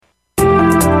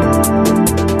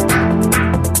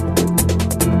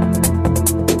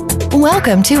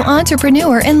Welcome to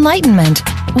Entrepreneur Enlightenment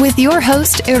with your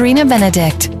host, Irina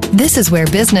Benedict. This is where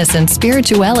business and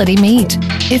spirituality meet.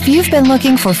 If you've been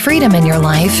looking for freedom in your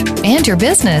life and your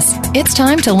business, it's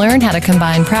time to learn how to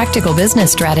combine practical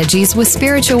business strategies with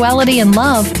spirituality and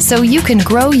love so you can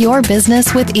grow your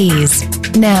business with ease.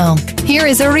 Now, here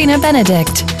is Irina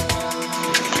Benedict.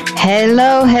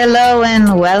 Hello,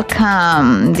 and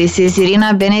welcome. This is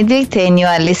Irina Benedict, and you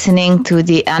are listening to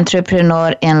the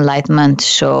Entrepreneur Enlightenment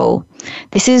Show.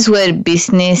 This is where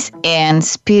business and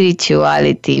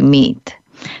spirituality meet.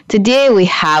 Today we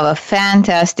have a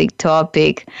fantastic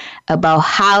topic about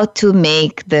how to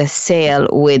make the sale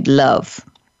with love.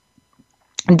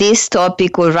 This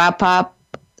topic will wrap up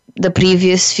the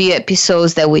previous few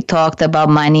episodes that we talked about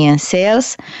money and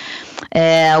sales.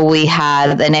 We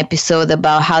had an episode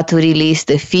about how to release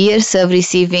the fears of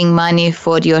receiving money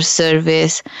for your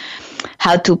service,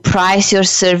 how to price your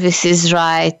services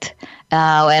right,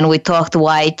 and we talked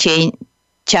why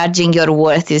charging your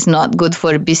worth is not good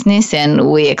for business,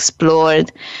 and we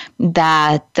explored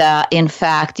that in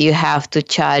fact you have to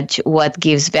charge what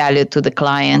gives value to the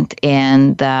client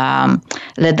and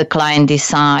let the client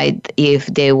decide if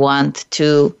they want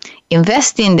to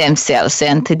invest in themselves.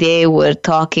 And today we're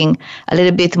talking a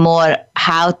little bit more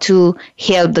how to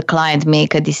help the client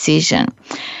make a decision.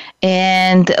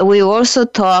 And we also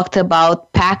talked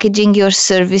about packaging your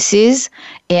services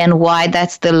and why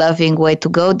that's the loving way to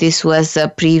go. This was a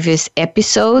previous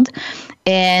episode,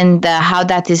 and how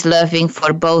that is loving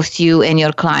for both you and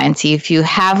your clients. If you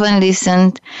haven't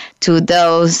listened to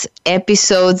those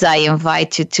episodes, I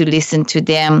invite you to listen to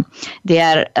them. They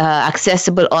are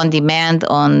accessible on demand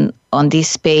on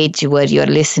this page where you're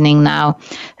listening now,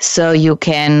 so you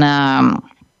can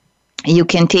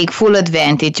take full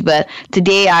advantage. But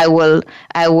today I will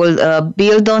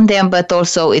build on them, but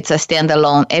also it's a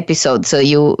standalone episode, so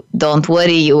you don't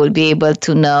worry, you will be able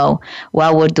to know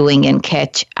what we're doing and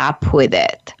catch up with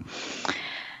it.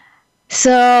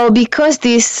 So because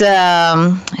this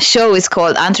show is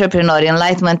called Entrepreneur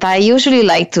Enlightenment, I usually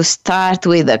like to start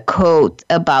with a quote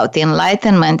about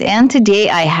enlightenment, and today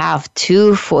I have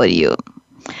two for you.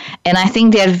 And I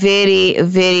think they're very,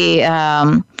 very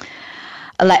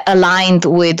aligned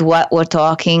with what we're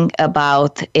talking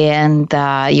about, and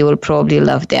you will probably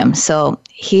love them. So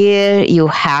here you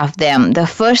have them. The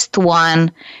first one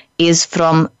is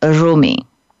from Rumi.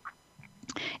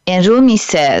 And Rumi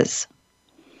says,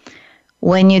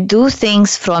 when you do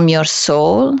things from your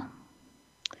soul,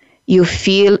 you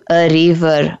feel a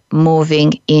river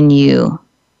moving in you,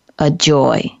 a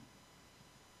joy.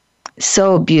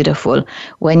 So beautiful.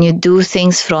 When you do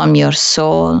things from your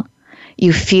soul,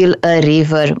 you feel a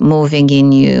river moving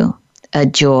in you, a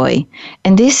joy.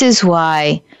 And this is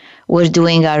why we're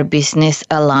doing our business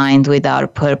aligned with our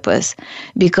purpose,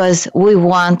 because we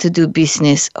want to do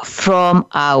business from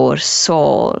our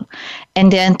soul.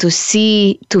 And then to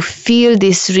feel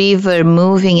this river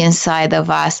moving inside of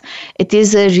us, it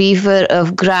is a river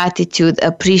of gratitude,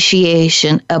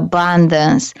 appreciation,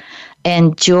 abundance,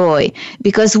 and joy.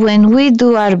 Because when we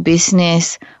do our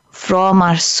business from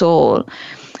our soul,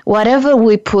 whatever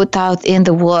we put out in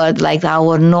the world, like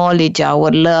our knowledge,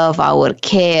 our love, our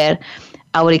care,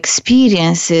 our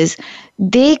experiences,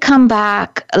 they come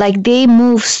back, like they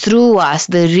move through us.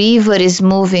 The river is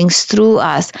moving through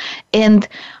us. And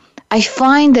I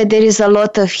find that there is a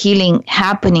lot of healing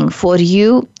happening for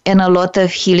you and a lot of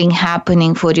healing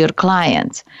happening for your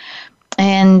clients.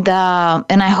 And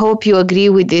I hope you agree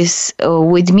with this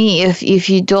with me. If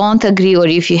you don't agree, or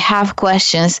if you have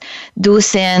questions, do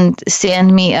send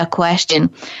me a question.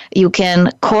 You can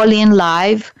call in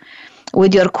live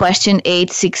with your question,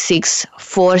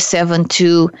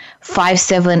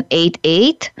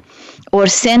 866-472-5788, or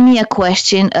send me a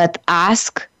question at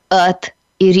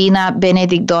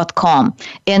ask@irinabenedict.com.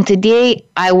 And today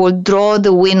I will draw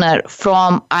the winner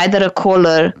from either a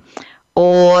caller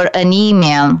or an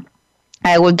email.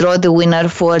 I will draw the winner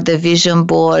for the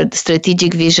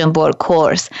strategic vision board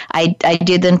course. I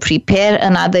didn't prepare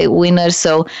another winner,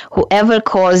 so whoever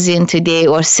calls in today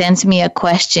or sends me a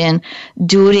question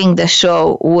during the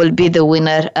show will be the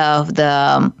winner of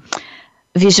the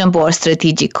vision board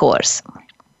strategic course.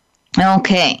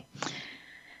 Okay.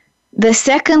 The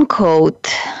second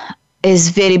quote is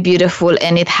very beautiful,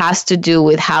 and it has to do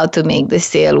with how to make the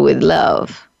sale with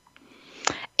love.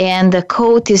 And the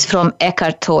quote is from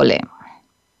Eckhart Tolle.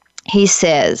 He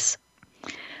says,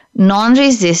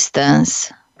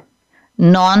 non-resistance,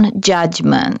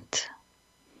 non-judgment,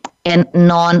 and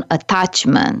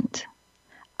non-attachment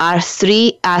are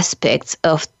three aspects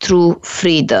of true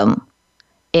freedom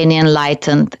in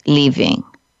enlightened living.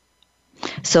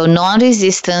 So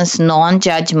non-resistance,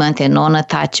 non-judgment, and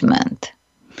non-attachment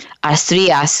are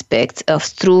three aspects of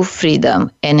true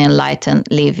freedom and enlightened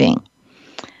living.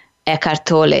 Eckhart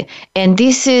Tolle. And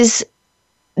this is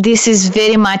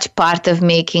very much part of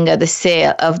making the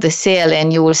sale,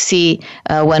 and you will see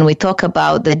when we talk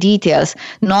about the details.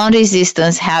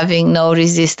 Non-resistance, having no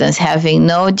resistance, having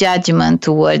no judgment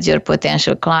towards your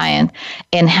potential client,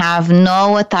 and have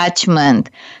no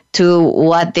attachment to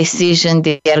what decision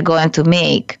they are going to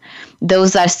make.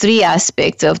 Those are three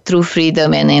aspects of true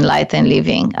freedom and enlightened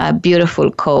living. A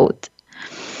beautiful quote.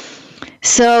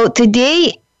 So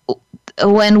today,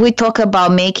 when we talk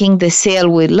about making the sale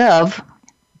with love,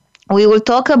 we will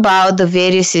talk about the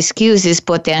various excuses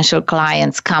potential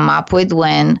clients come up with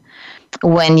when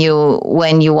you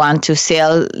want to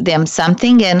sell them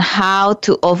something, and how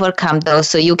to overcome those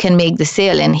so you can make the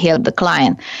sale and help the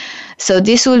client. So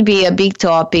this will be a big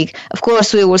topic. Of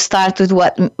course, we will start with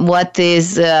what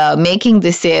is making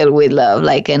the sale with love,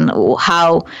 and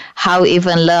how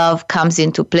even love comes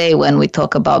into play when we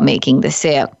talk about making the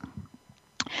sale.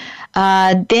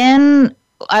 Then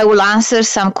I will answer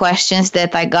some questions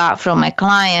that I got from my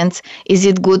clients. Is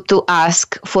it good to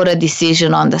ask for a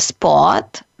decision on the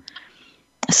spot?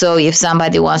 So if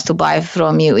somebody wants to buy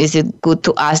from you, is it good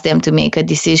to ask them to make a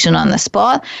decision on the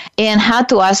spot? And how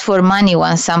to ask for money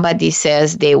when somebody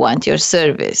says they want your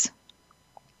service.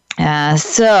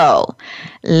 So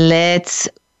let's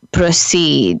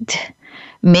proceed.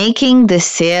 Making the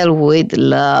sale with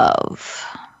love.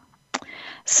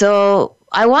 So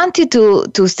I want you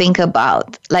to think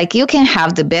about, you can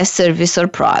have the best service or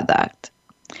product,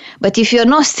 but if you're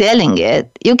not selling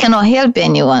it, you cannot help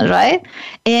anyone, right?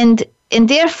 And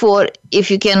therefore, if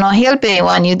you cannot help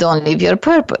anyone, you don't live your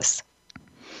purpose.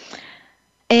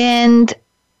 And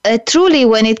truly,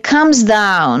 when it comes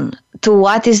down to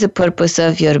what is the purpose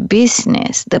of your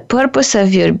business, the purpose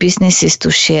of your business is to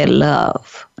share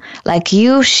love.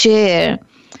 You share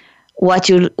what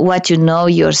you know,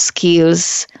 your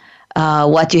skills,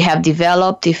 what you have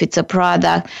developed, if it's a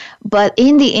product. But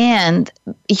in the end,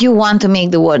 you want to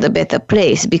make the world a better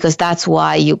place, because that's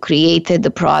why you created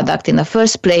the product in the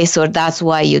first place, or that's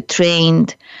why you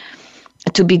trained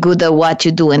to be good at what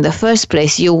you do in the first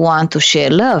place. You want to share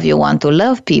love. You want to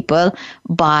love people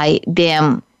by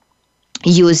them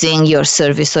using your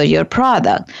service or your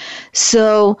product.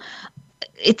 So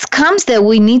it comes that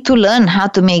we need to learn how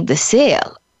to make the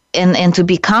sale. And to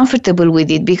be comfortable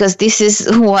with it, because this is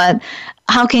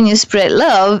how can you spread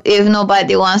love if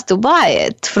nobody wants to buy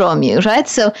it from you, right?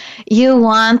 So you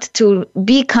want to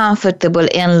be comfortable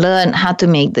and learn how to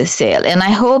make the sale. And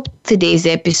I hope today's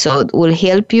episode will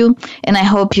help you, and I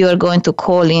hope you are going to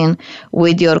call in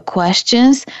with your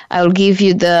questions. I'll give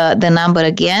you the number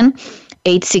again,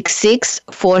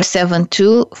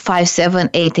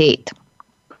 866-472-5788.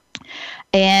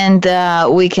 And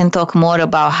we can talk more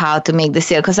about how to make the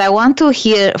sale, because I want to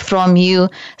hear from you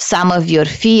some of your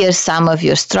fears, some of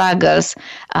your struggles.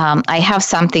 I have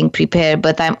something prepared,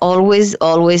 but I'm always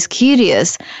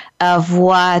curious of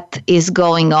what is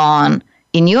going on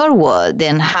in your world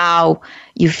and how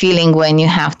you're feeling when you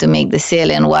have to make the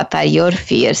sale, and what are your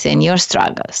fears and your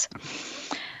struggles.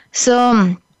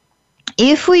 So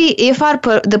if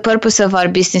the purpose of our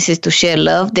business is to share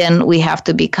love, then we have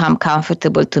to become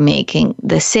comfortable to making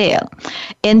the sale.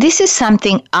 And this is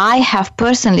something I have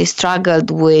personally struggled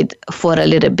with for a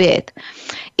little bit,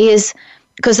 is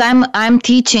because I'm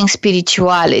teaching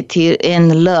spirituality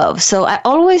and love. So I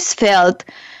always felt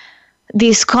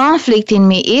this conflict in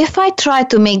me. If I try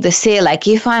to make the sale,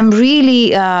 if I'm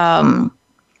really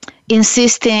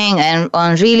insisting and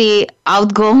on really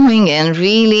outgoing and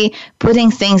really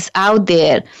putting things out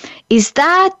there, is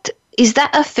that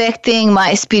affecting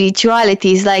my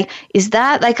spirituality? I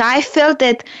felt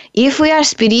that if we are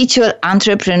spiritual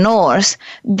entrepreneurs,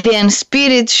 then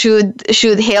spirit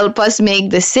should help us make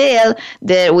the sale,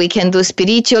 that we can do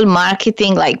spiritual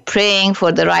marketing, like praying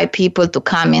for the right people to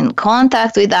come in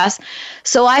contact with us.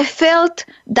 So I felt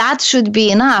that should be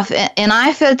enough. And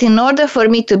I felt in order for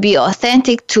me to be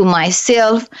authentic to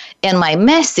myself and my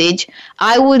message,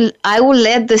 I will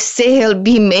let the sale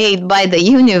be made by the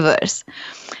universe.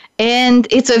 And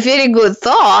it's a very good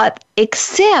thought,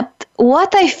 except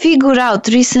what I figured out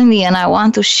recently, and I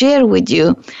want to share with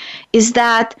you, is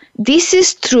that this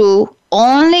is true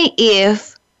only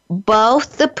if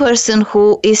both the person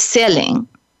who is selling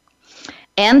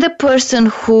and the person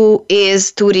who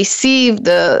is to receive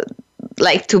to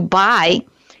buy,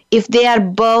 if they are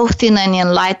both in an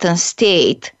enlightened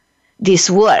state,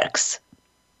 this works.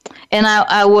 And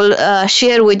I will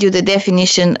share with you the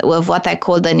definition of what I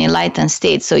call an enlightened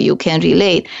state so you can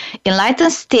relate.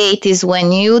 Enlightened state is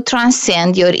when you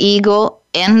transcend your ego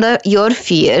and your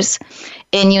fears,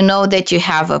 and you know that you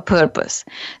have a purpose.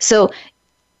 So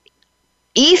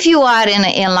if you are in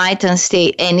an enlightened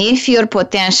state, and if your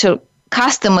potential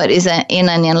customer is in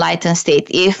an enlightened state,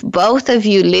 if both of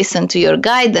you listen to your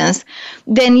guidance,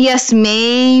 then yes,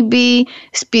 maybe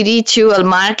spiritual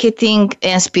marketing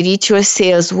and spiritual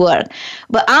sales work.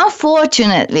 But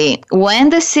unfortunately, when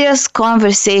the sales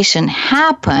conversation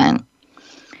happen,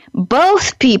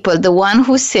 both people, the one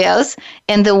who sells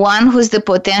and the one who's the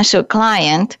potential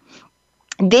client,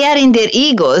 they are in their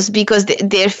egos because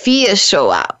their fears show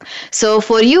up. So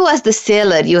for you as the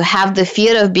seller, you have the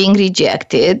fear of being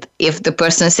rejected if the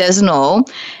person says no.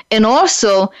 And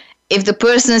also, if the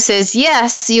person says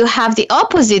yes, you have the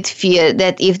opposite fear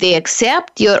that if they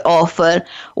accept your offer,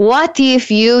 what if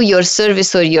your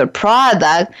service or your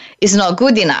product is not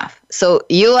good enough? So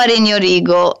you are in your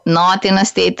ego, not in a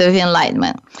state of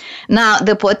enlightenment. Now,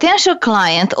 the potential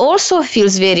client also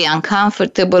feels very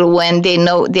uncomfortable when they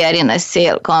know they are in a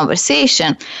sale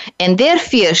conversation and their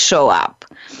fears show up.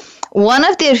 One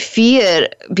of their fear,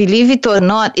 believe it or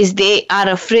not, is they are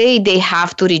afraid they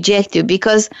have to reject you,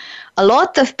 because a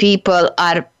lot of people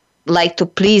are like to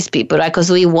please people, right?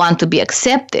 Because we want to be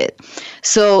accepted.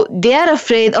 So they are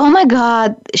afraid, oh my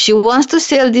God, she wants to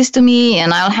sell this to me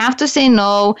and I'll have to say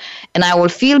no, and I will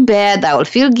feel bad, I will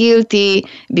feel guilty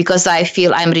because I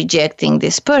feel I'm rejecting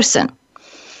this person.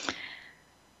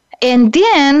 And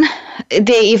then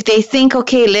if they think,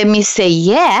 okay, let me say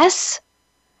yes,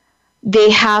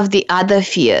 they have the other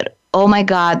fear. Oh my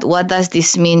God, what does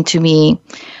this mean to me?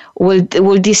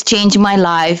 Will this change my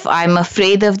life? I'm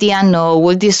afraid of the unknown.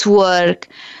 Will this work?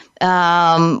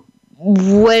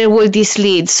 Where will this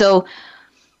lead? So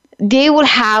they will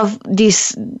have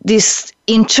this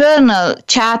internal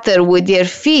chatter with their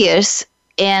fears,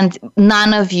 and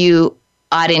none of you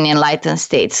are in enlightened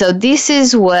state. So this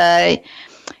is why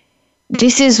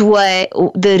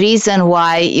the reason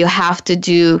why you have to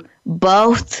do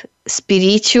both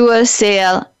spiritual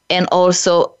sale and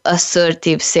also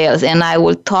assertive sales. And I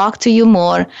will talk to you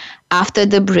more after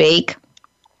the break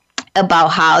about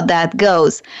how that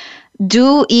goes.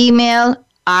 Do email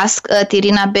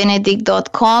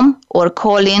ask@irinabenedict.com or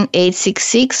call in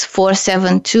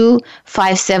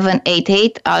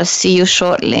 866-472-5788. I'll see you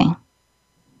shortly.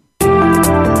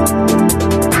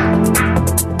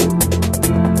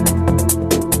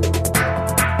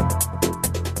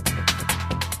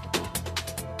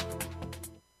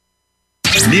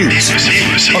 News,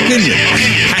 opinion.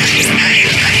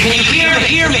 Can you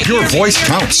hear me? Your voice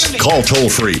counts. Call toll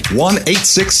free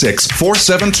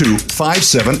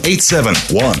 1-866-472-5787.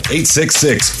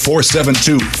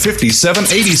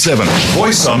 1-866-472-5787.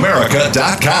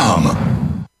 VoiceAmerica.com.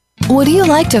 Would you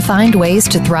like to find ways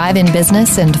to thrive in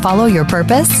business and follow your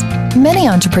purpose? Many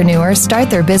entrepreneurs start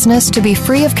their business to be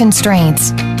free of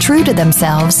constraints, true to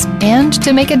themselves, and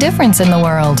to make a difference in the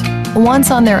world.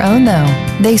 Once on their own, though,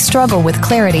 they struggle with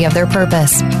clarity of their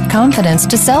purpose, confidence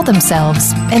to sell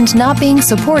themselves, and not being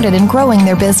supported in growing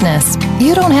their business.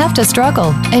 You don't have to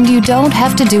struggle, and you don't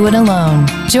have to do it alone.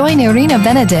 Join Irina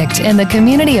Benedict and the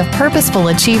community of purposeful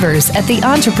achievers at the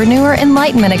Entrepreneur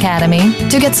Enlightenment Academy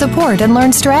to get support and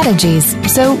learn strategies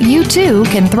so you too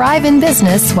can thrive in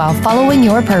business while following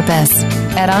your purpose.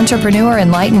 At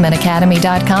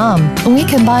EntrepreneurEnlightenmentAcademy.com, we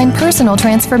combine personal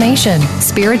transformation,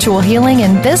 spiritual healing,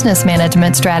 and business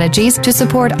management strategies to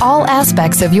support all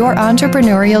aspects of your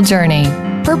entrepreneurial journey.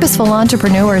 Purposeful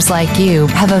entrepreneurs like you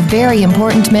have a very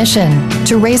important mission: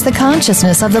 to raise the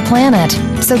consciousness of the planet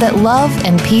so that love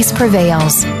and peace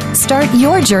prevails. Start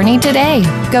your journey today.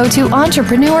 Go to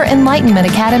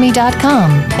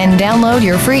EntrepreneurEnlightenmentAcademy.com and download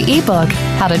your free ebook,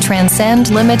 How to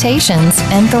Transcend Limitations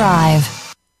and Thrive.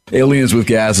 Aliens with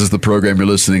Gas is the program you're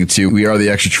listening to. We are the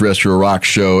extraterrestrial rock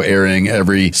show, airing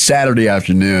every Saturday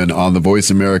afternoon on the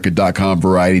VoiceAmerica.com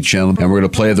variety channel. And we're going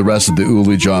to play the rest of the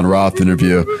Uli John Roth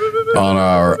interview on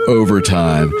our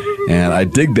overtime. And I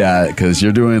dig that because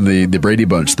you're doing the Brady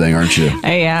Bunch thing, aren't you?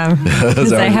 I am.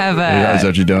 Because I have a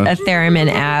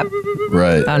theremin app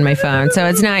on my phone. So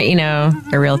it's not, a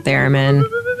real theremin.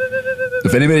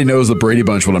 If anybody knows the Brady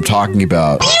Bunch, what I'm talking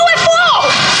about.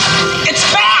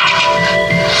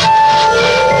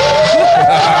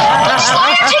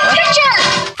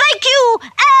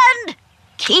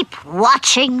 Keep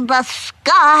watching the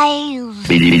skies.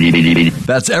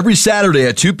 That's every Saturday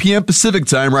at 2 p.m. Pacific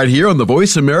time right here on the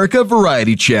Voice America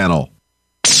Variety Channel.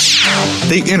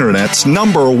 The Internet's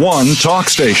 #1 talk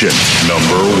station.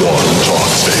 #1 talk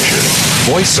station.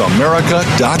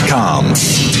 VoiceAmerica.com.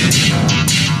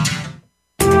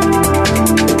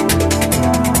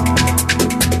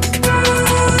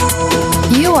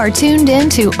 are tuned in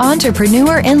to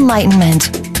Entrepreneur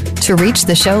Enlightenment. To reach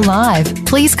the show live,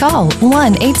 please call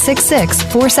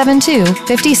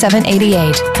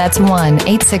 1-866-472-5788. That's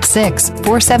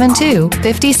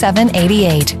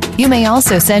 1-866-472-5788. You may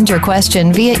also send your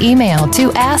question via email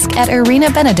to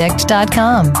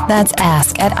ask@irinabenedict.com. That's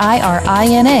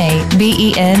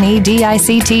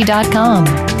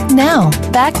ask@IRINABENEDICT.com. Now,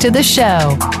 back to the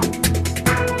show.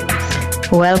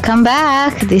 Welcome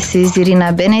back. This is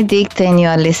Irina Benedict, and you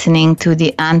are listening to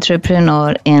the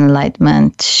Entrepreneur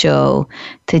Enlightenment Show.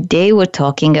 Today, we're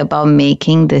talking about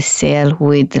making the sale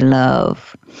with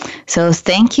love. So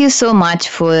thank you so much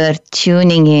for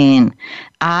tuning in.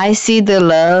 I see the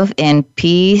love and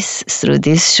peace through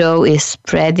this show is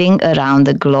spreading around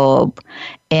the globe,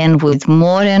 and with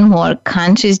more and more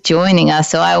countries joining us.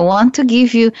 So I want to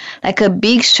give you like a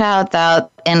big shout out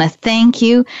and a thank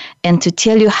you, and to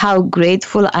tell you how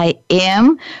grateful I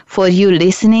am for you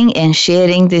listening and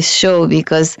sharing this show,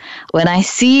 because when I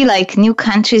see like new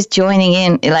countries joining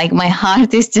in, like my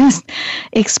heart is just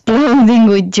exploding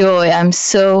with joy. I'm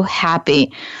so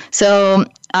happy. So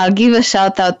I'll give a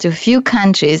shout out to a few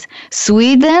countries.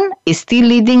 Sweden is still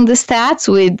leading the stats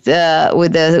with the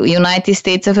United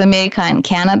States of America and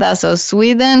Canada. So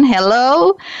Sweden,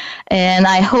 hello. And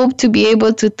I hope to be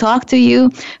able to talk to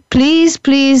you. Please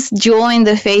join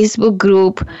the Facebook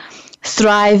group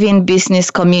Thrive in Business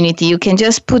Community. You can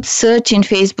just put search in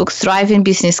Facebook, Thrive in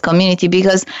Business Community,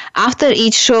 because after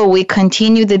each show, we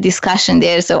continue the discussion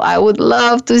there. So I would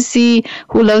love to see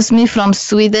who loves me from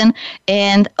Sweden,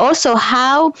 and also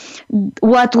how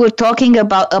what we're talking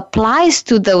about applies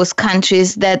to those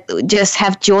countries that just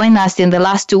have joined us in the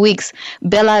last 2 weeks.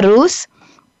 Belarus,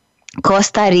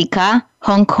 Costa Rica,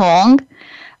 Hong Kong,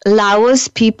 Laos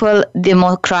People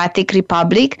Democratic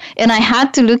Republic, and I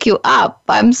had to look you up.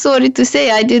 I'm sorry to say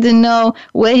I didn't know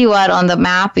where you are on the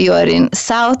map. You are in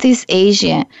Southeast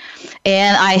Asia,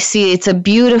 and I see it's a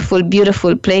beautiful,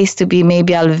 beautiful place to be.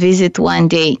 Maybe I'll visit one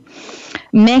day.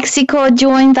 Mexico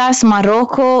joined us,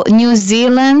 Morocco, New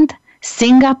Zealand,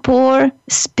 Singapore,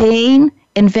 Spain,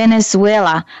 in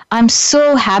Venezuela. I'm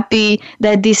so happy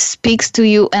that this speaks to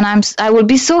you, and I will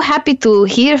be so happy to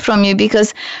hear from you,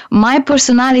 because my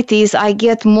personality is I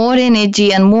get more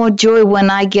energy and more joy when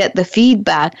I get the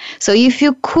feedback. So if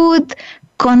you could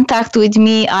contact with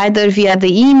me either via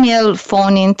the email,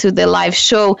 phone into the live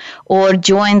show, or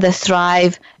join the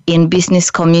Thrive in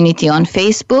Business Community on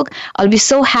Facebook. I'll be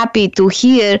so happy to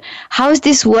hear how is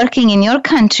this working in your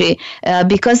country,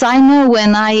 because I know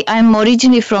when I'm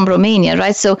originally from Romania,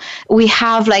 right? So we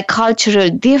have like cultural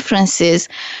differences.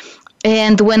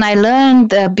 And when I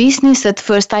learned business, at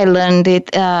first I learned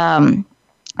it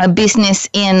a business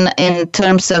in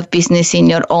terms of business in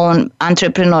your own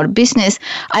entrepreneur business.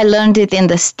 I learned it in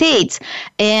the States,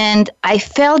 and I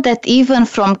felt that even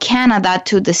from Canada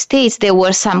to the States, there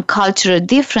were some cultural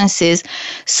differences.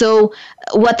 So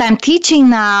what I'm teaching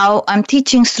now, I'm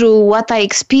teaching through what I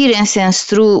experience and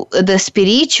through the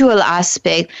spiritual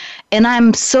aspect. And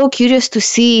I'm so curious to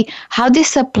see how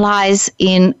this applies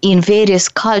in various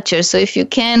cultures. So if you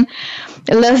can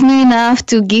love me enough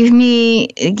to give me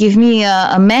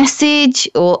a message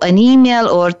or an email,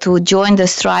 or to join the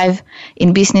Thrive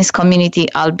in Business Community,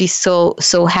 I'll be so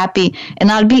happy,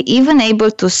 and I'll be even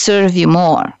able to serve you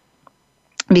more,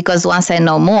 because once I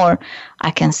know more,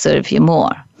 I can serve you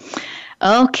more.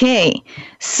 Okay,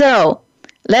 so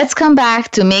let's come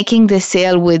back to making the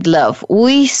sale with love.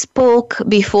 We spoke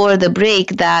before the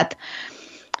break that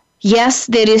yes,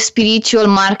 there is spiritual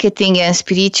marketing and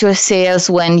spiritual sales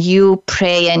when you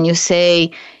pray and you say,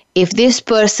 if this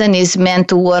person is meant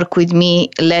to work with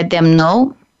me, let them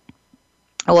know.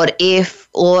 Or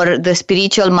the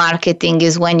spiritual marketing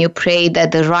is when you pray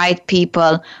that the right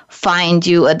people find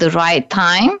you at the right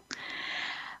time.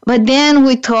 But then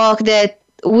we talk that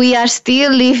we are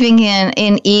still living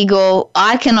in ego.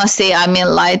 I cannot say I'm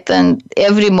enlightened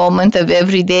every moment of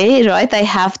every day, right? I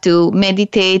have to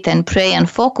meditate and pray and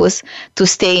focus to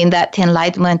stay in that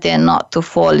enlightenment and not to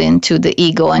fall into the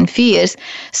ego and fears.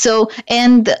 So,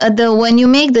 when you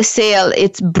make the sale,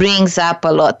 it brings up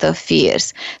a lot of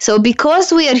fears. So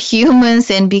because we are humans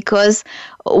and because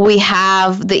we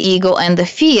have the ego and the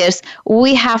fears,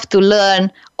 we have to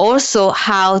learn also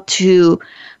how to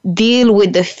deal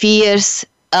with the fears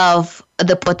of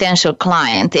the potential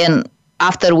client, and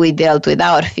after we dealt with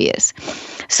our fears.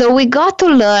 So we got to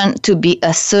learn to be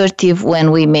assertive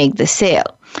when we make the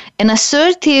sale. And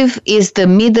assertive is the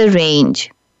middle range.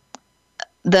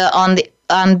 On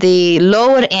the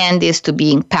lower end is to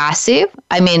being passive.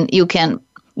 I mean, you can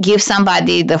give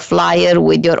somebody the flyer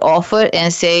with your offer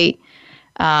and say,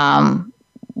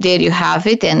 there you have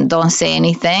it and don't say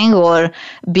anything, or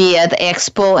be at the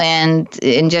expo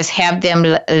and just have them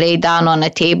lay down on a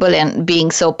table and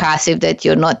being so passive that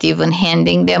you're not even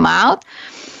handing them out.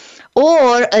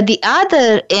 Or at the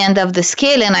other end of the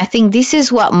scale, and I think this is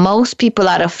what most people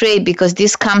are afraid, because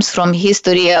this comes from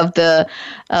history of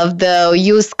the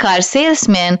used car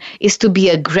salesman, is to be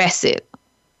aggressive.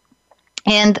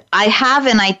 And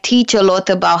I teach a lot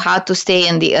about how to stay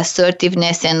in the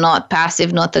assertiveness and not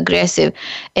passive, not aggressive.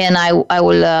 And I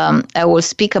will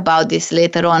speak about this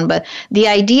later on. But the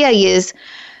idea is,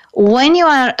 when you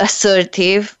are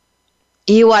assertive,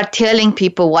 you are telling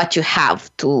people what you have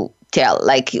to tell.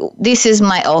 Like, this is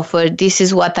my offer, this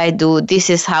is what I do, this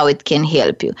is how it can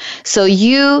help you. So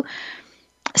you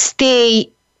stay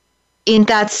in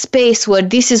that space where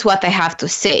this is what I have to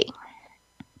say.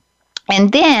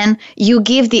 And then you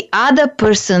give the other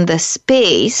person the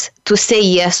space to say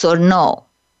yes or no.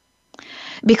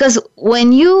 Because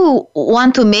when you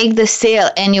want to make the sale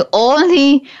and you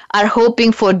only are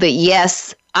hoping for the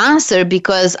yes answer,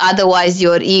 because otherwise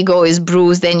your ego is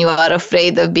bruised and you are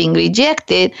afraid of being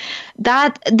rejected,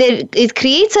 it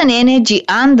creates an energy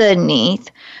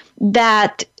underneath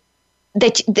that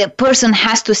the person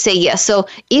has to say yes. So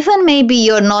even maybe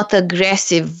you're not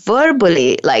aggressive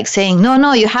verbally, like saying,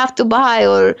 no, you have to buy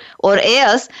or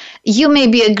else, you may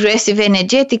be aggressive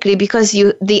energetically, because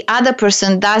the other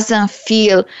person doesn't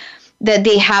feel that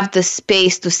they have the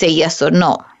space to say yes or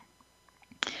no.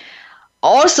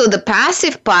 Also, the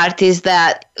passive part is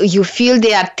that you feel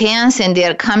they are tense and they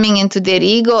are coming into their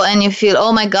ego, and you feel,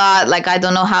 oh my God, like I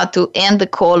don't know how to end the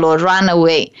call or run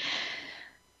away.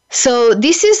 So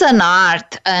this is an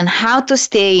art and how to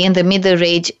stay in the middle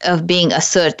range of being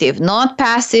assertive, not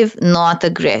passive, not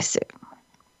aggressive.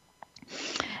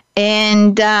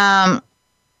 And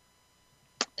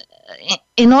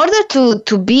in order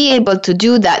to be able to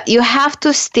do that, you have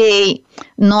to stay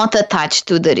not attached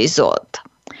to the result.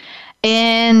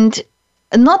 And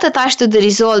not attached to the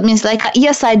result means, like,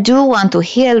 yes, I do want to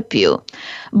help you.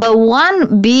 But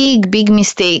one big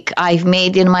mistake I've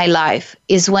made in my life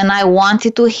is when I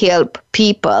wanted to help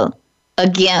people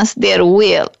against their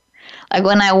will. Like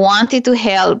when I wanted to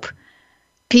help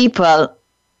people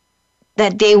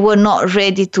that they were not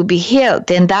ready to be helped.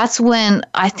 And that's when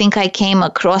I think I came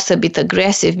across a bit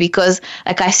aggressive, because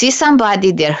like I see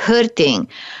somebody, they're hurting.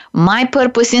 My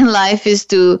purpose in life is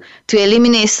to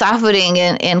eliminate suffering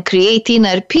and create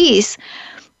inner peace.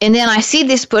 And then I see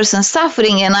this person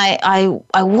suffering and I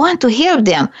want to help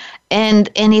them.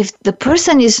 And if the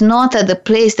person is not at the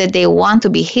place that they want to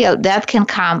be helped, that can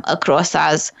come across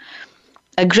as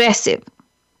aggressive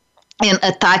and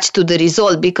attached to the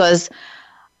result, because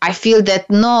I feel that,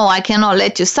 no, I cannot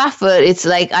let you suffer. It's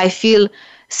like I feel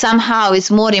somehow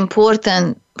it's more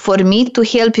important for me to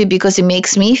help you because it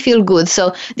makes me feel good.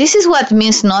 So this is what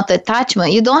means not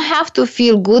attachment. You don't have to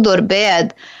feel good or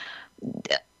bad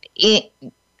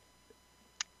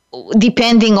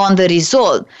depending on the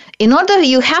result. In order,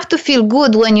 you have to feel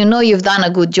good when you know you've done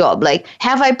a good job. Like,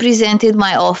 have I presented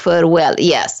my offer well?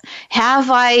 Yes.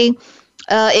 Have I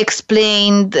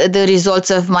explained the results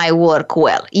of my work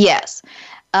well? Yes.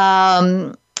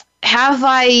 Have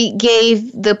I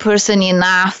gave the person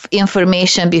enough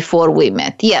information before we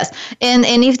met? Yes. And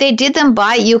if they didn't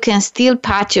buy, you can still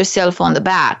pat yourself on the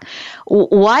back.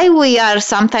 Why we are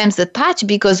sometimes attached?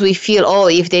 Because we feel, oh,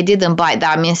 if they didn't buy,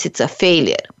 that means it's a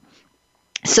failure.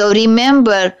 So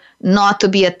remember not to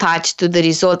be attached to the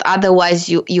result. Otherwise,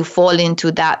 you fall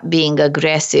into that being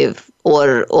aggressive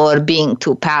or being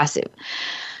too passive.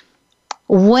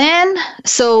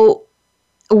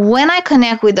 When I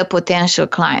connect with a potential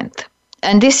client,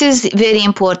 and this is very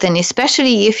important,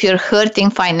 especially if you're hurting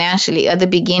financially at the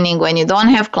beginning, when you don't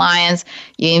have clients,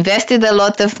 you invested a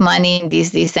lot of money in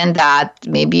this and that,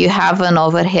 maybe you have an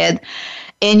overhead,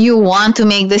 and you want to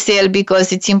make the sale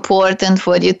because it's important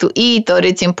for you to eat, or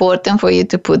it's important for you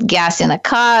to put gas in a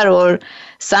car, or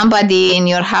somebody in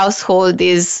your household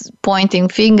is pointing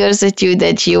fingers at you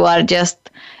that you are just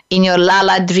in your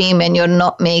la-la dream and you're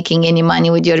not making any money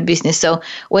with your business. So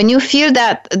when you feel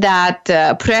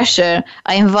that pressure,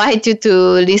 I invite you to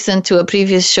listen to a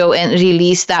previous show and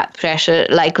release that pressure.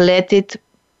 Like let it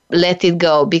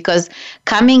go, because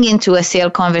coming into a sale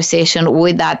conversation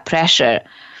with that pressure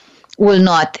will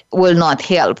not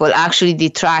help, will actually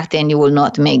detract, and you will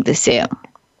not make the sale.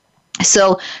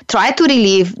 So try to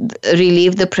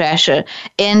relieve the pressure.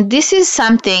 And this is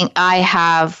something I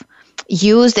have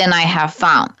used and I have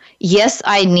found. Yes,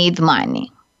 I need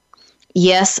money.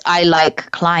 Yes, I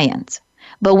like clients.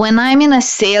 But when I'm in a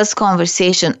sales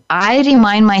conversation, I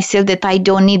remind myself that I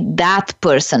don't need that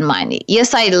person money.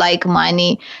 Yes, I like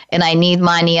money and I need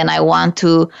money and I want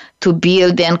to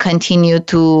build and continue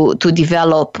to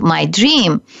develop my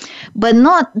dream, but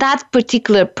not that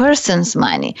particular person's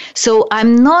money. So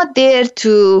I'm not there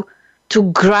to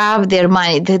grab their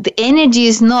money. The energy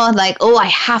is not like, oh, I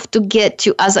have to get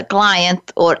you as a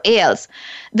client or else.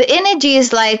 The energy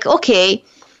is like, okay,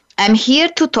 I'm here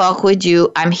to talk with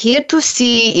you. I'm here to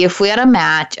see if we are a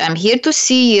match. I'm here to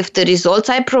see if the results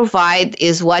I provide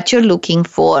is what you're looking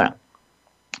for.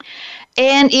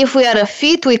 And if we are a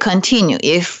fit, we continue.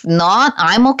 If not,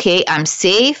 I'm okay. I'm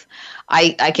safe.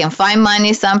 I can find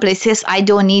money some places. I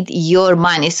don't need your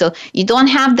money. So you don't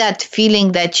have that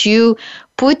feeling that you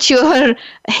put your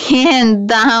hand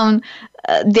down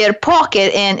their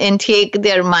pocket and take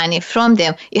their money from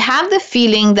them. You have the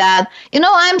feeling that,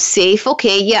 I'm safe.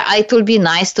 Okay, yeah, it will be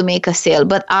nice to make a sale,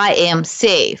 but I am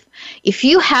safe. If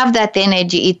you have that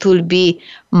energy, it will be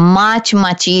much,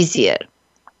 much easier.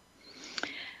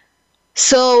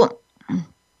 So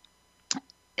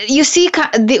you see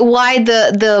why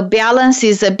the balance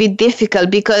is a bit difficult,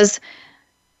 because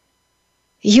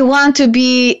you want to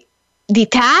be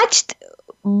detached,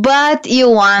 but you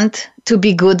want to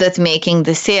be good at making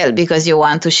the sale because you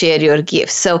want to share your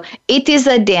gifts. So it is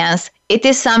a dance. It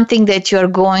is something that you're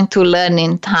going to learn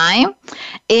in time.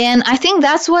 And I think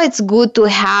that's why it's good to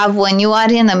have, when you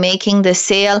are in making the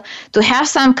sale, to have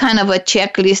some kind of a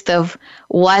checklist of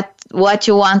what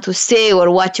you want to say or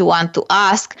what you want to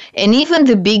ask. And even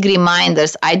the big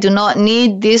reminders, I do not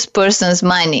need this person's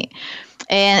money.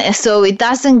 And so it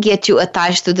doesn't get you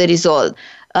attached to the result.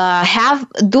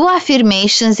 Do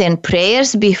affirmations and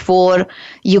prayers before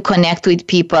you connect with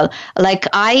people. Like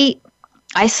I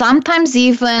sometimes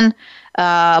even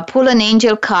pull an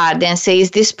angel card and say,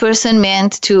 is this person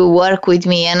meant to work with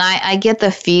me? And I get the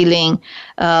feeling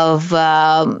of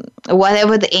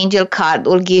whatever the angel card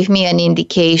will give me an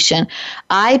indication.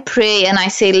 I pray and I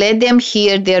say, let them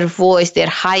hear their voice, their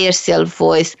higher self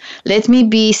voice. Let me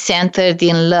be centered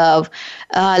in love.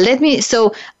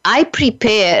 So I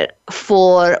prepare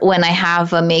for when I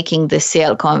have a making the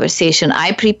sale conversation.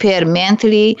 I prepare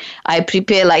mentally. I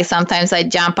prepare, like sometimes I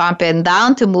jump up and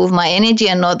down to move my energy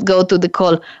and not go to the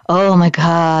call. Oh my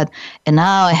God. And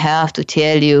now I have to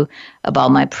tell you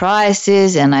about my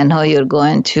prices, and I know you're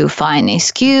going to find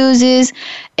excuses.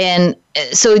 And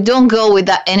so don't go with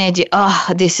that energy. Oh,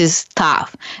 this is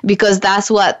tough, because that's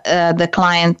what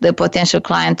the potential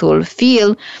client will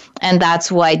feel. And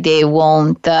that's why they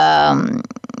will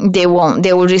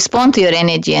respond to your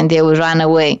energy and they will run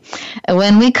away.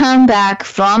 When we come back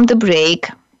from the break,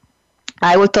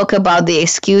 I will talk about the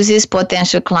excuses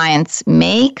potential clients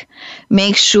make.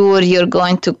 Make sure you're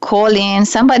going to call in.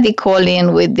 Somebody call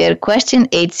in with their question,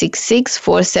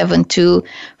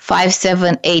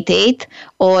 866-472-5788,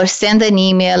 or send an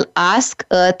email,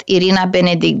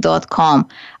 ask@irinabenedict.com.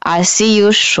 I'll see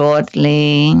you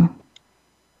shortly.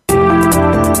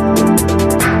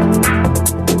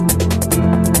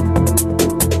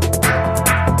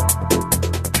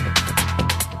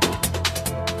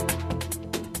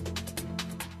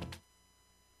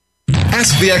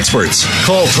 Ask the experts.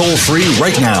 Call toll free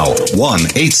right now,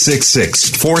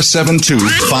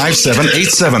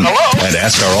 1-866-472-5787. And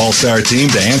ask our All-Star team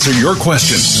to answer your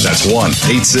question. That's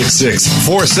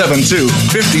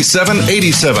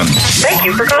 1-866-472-5787. Thank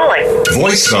you for calling.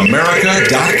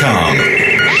 VoiceAmerica.com.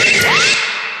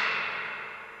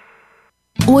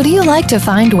 Would you like to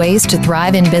find ways to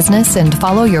thrive in business and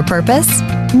follow your purpose?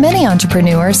 Many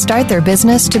entrepreneurs start their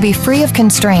business to be free of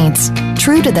constraints,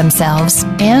 true to themselves,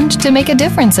 and to make a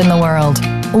difference in the world.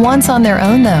 Once on their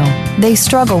own, though, they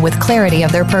struggle with clarity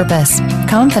of their purpose,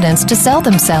 confidence to sell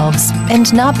themselves,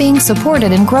 and not being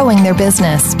supported in growing their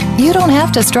business. You don't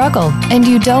have to struggle, and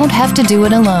you don't have to do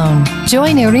it alone.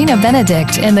 Join Irina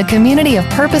Benedict and the community of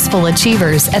purposeful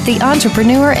achievers at the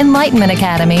Entrepreneur Enlightenment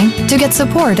Academy to get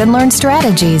support and learn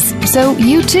strategies so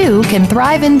you too can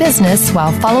thrive in business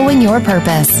while following your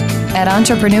purpose. At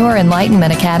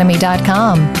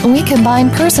EntrepreneurEnlightenmentAcademy.com, we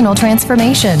combine personal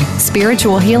transformation,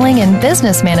 spiritual healing, and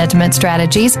business management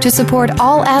strategies to support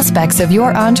all aspects of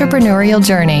your entrepreneurial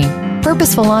journey.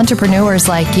 Purposeful entrepreneurs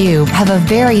like you have a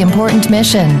very important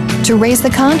mission: to raise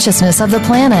the consciousness of the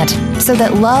planet so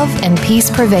that love and peace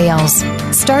prevails.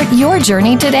 Start your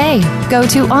journey today. Go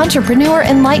to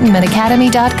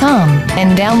EntrepreneurEnlightenmentAcademy.com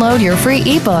and download your free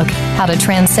ebook, How to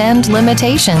Transcend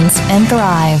Limitations and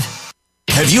Thrive.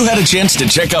 Have you had a chance to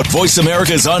check out Voice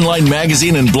America's online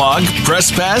magazine and blog,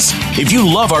 Press Pass? If you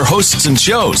love our hosts and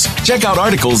shows, check out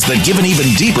articles that give an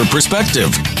even deeper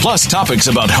perspective. Plus topics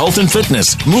about health and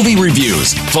fitness, movie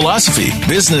reviews, philosophy,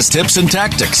 business tips and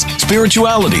tactics,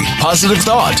 spirituality, positive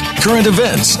thought, current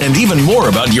events, and even more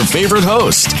about your favorite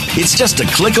host. It's just a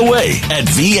click away at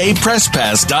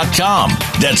vapresspass.com.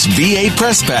 That's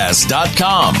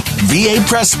vapresspass.com. VA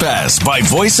Press Pass by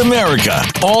Voice America.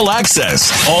 All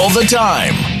access, all the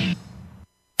time.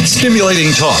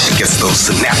 Stimulating talk gets those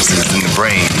synapses in the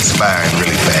brain firing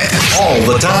really fast. all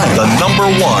the time. The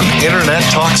 #1 internet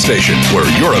talk station where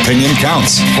your opinion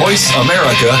counts.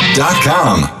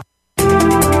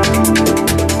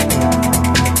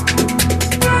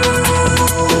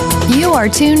 VoiceAmerica.com. You are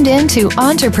tuned in to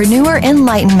Entrepreneur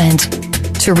Enlightenment.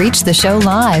 To reach the show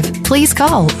live, please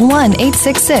call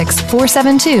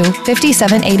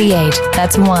 1-866-472-5788.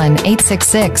 That's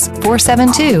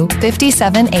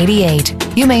 1-866-472-5788.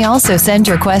 You may also send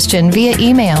your question via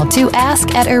email to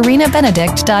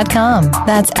ask@irinabenedict.com.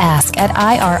 That's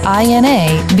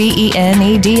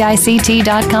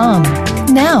ask@IRINABENEDICT.com.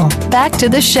 Now, back to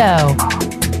the show.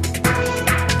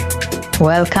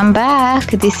 Welcome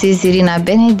back. This is Irina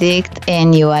Benedict,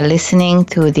 and you are listening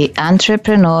to the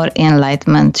Entrepreneur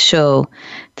Enlightenment Show.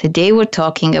 Today we're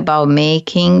talking about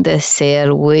making the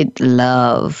sale with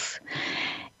love.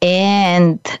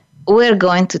 And we're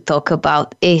going to talk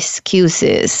about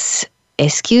excuses.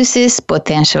 Excuses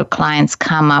potential clients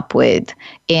come up with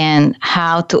and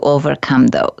how to overcome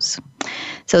those.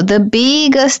 So the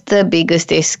biggest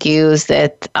excuse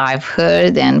that I've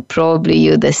heard, and probably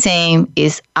you the same,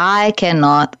 is I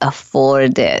cannot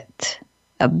afford it.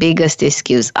 A biggest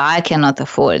excuse, I cannot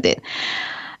afford it.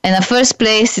 In the first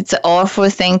place, it's an awful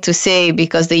thing to say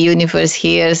because the universe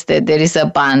hears that there is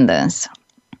abundance.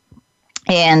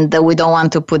 And we don't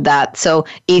want to put that. So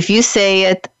if you say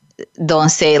it, don't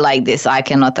say like this, I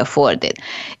cannot afford it.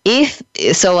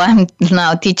 I'm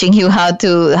now teaching you how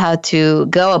to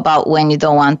go about when you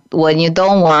don't want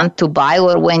to buy,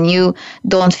 or when you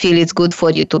don't feel it's good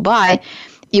for you to buy.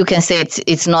 You can say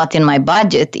it's not in my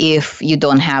budget if you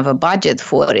don't have a budget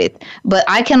for it. But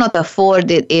I cannot afford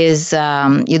it is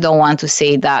you don't want to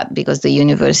say that because the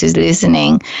universe is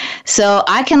listening. So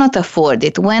I cannot afford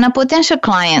it. When a potential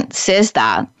client says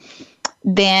that,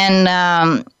 then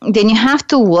you have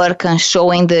to work on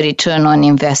showing the return on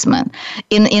investment.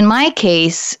 In my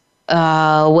case,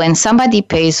 when somebody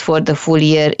pays for the full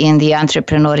year in the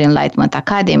Entrepreneur Enlightenment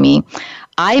Academy,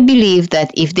 I believe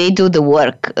that if they do the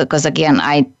work, because again,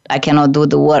 I cannot do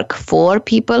the work for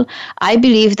people, I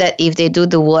believe that if they do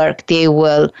the work, the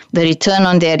return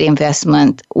on their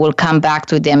investment will come back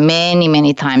to them many,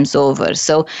 many times over.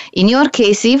 So in your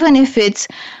case, even if it's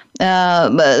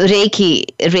Reiki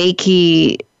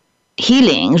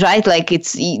healing, right? Like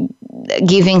it's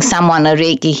giving someone a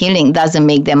Reiki healing doesn't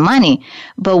make them money.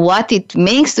 But what it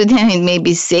makes to them, it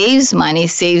maybe saves money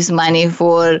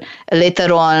for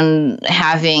later on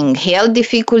having health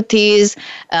difficulties.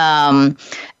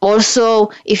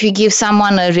 Also, if you give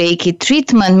someone a Reiki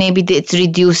treatment, maybe it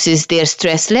reduces their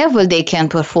stress level. They can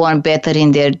perform better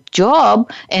in their job,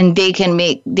 and they can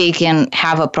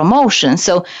have a promotion.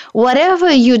 So whatever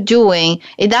you're doing,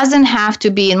 it doesn't have to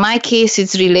be, in my case,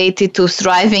 it's related to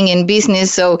thriving in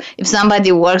business. So if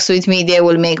somebody works with me, they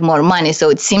will make more money. So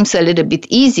it seems a little bit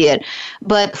easier.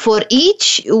 But for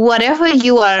whatever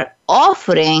you are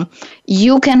offering,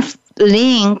 you can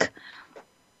link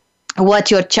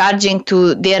what you're charging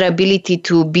to their ability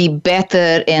to be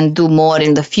better and do more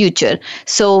in the future.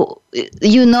 So, if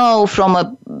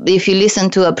you listen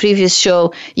to a previous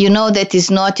show, you know that it's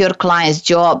not your client's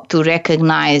job to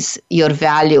recognize your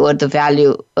value or the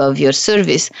value of your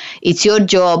service. It's your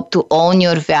job to own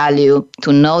your value,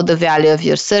 to know the value of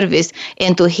your service,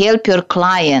 and to help your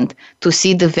client to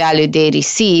see the value they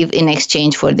receive in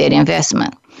exchange for their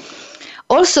investment.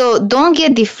 Also, don't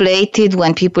get deflated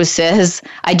when people says,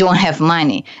 I don't have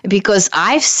money, because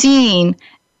I've seen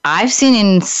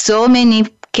in so many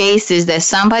cases that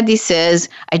somebody says,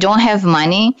 I don't have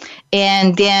money,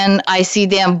 and then I see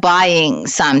them buying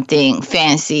something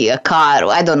fancy, a car,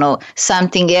 or I don't know,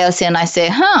 something else, and I say,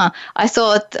 I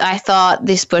thought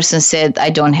this person said I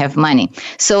don't have money.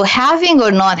 So having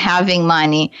or not having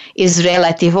money is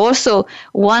relative. Also,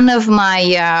 one of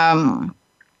my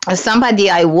somebody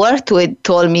I worked with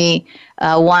told me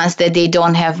once that they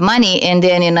don't have money, and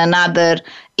then in another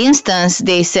instance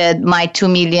they said my $2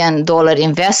 million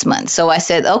investment. So I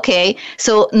said, okay,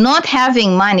 so not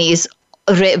having money is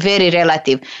very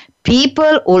relative.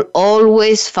 People will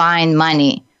always find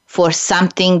money for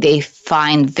something they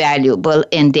find valuable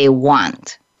and they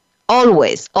want.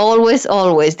 Always, always,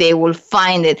 always, they will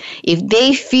find it. If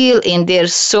they feel in their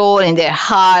soul, in their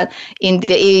heart, in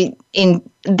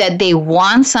that they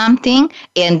want something,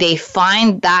 and they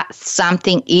find that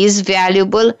something is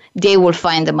valuable, they will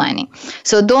find the money.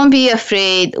 So don't be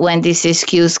afraid when this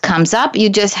excuse comes up. You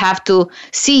just have to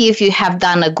see if you have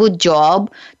done a good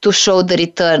job to show the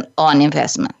return on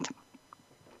investment.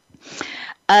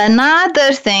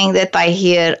 Another thing that I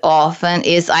hear often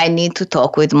is I need to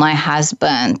talk with my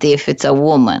husband if it's a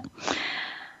woman,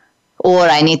 or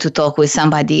I need to talk with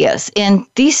somebody else. And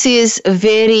this is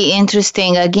very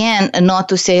interesting, again, not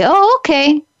to say, oh,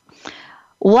 okay,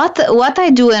 what I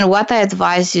do and what I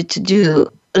advise you to do.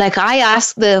 Like I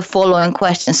ask the following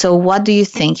question. So what do you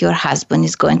think your husband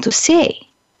is going to say?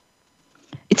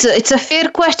 It's a fair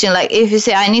question. Like if you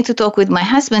say, I need to talk with my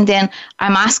husband, then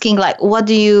I'm asking, like, what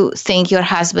do you think your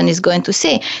husband is going to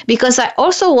say? Because I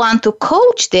also want to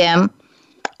coach them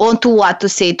on to what to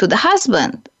say to the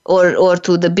husband or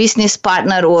to the business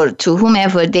partner or to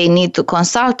whomever they need to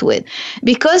consult with.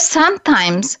 Because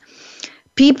sometimes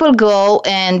people go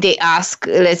and they ask,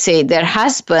 let's say, their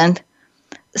husband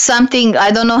something,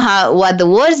 I don't know what the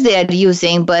words they are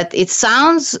using, but it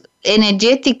sounds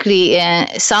energetically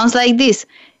sounds like this.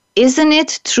 Isn't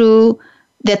it true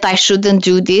that I shouldn't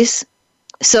do this?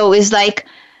 So it's like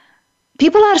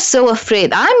people are so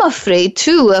afraid. I'm afraid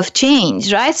too of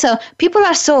change, right? So people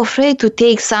are so afraid to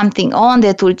take something on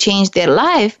that will change their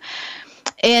life.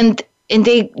 And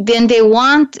they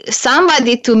want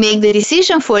somebody to make the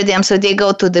decision for them. So they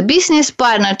go to the business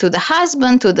partner, to the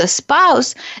husband, to the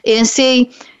spouse, and say,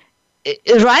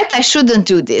 right, I shouldn't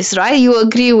do this, right? You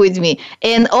agree with me.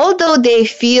 And although they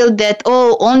feel that,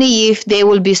 only if they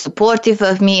will be supportive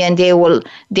of me and they will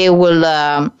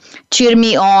cheer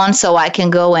me on so I can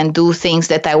go and do things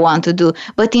that I want to do.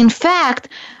 But in fact,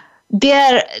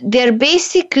 they're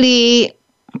basically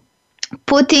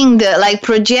projecting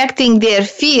their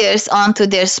fears onto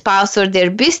their spouse or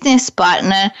their business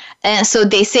partner. And so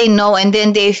they say no, and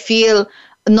then they feel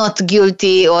not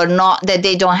guilty or not that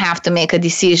they don't have to make a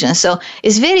decision. So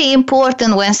it's very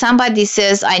important when somebody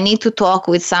says, I need to talk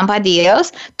with somebody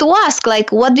else, to ask,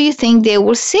 like, what do you think they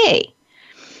will say?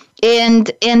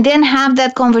 And then have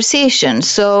that conversation.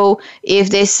 So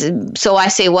I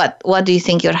say, what do you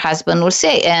think your husband will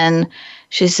say? And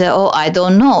she said, I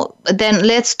don't know. Then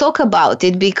let's talk about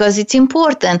it because it's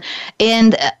important.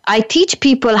 And I teach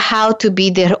people how to be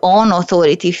their own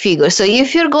authority figure. So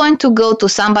if you're going to go to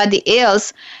somebody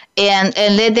else and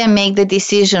let them make the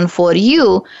decision for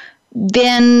you,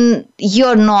 then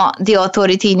you're not the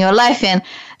authority in your life. And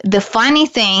the funny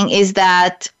thing is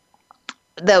that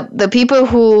the people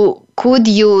who could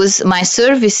use my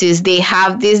services, they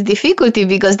have this difficulty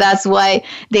because that's why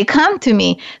they come to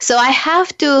me. So I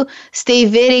have to stay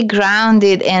very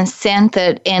grounded and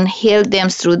centered and help them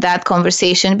through that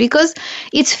conversation, because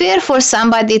it's fair for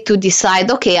somebody to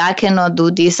decide, okay, I cannot do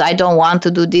this. I don't want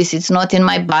to do this. It's not in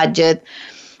my budget.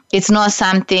 It's not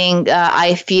something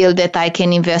I feel that I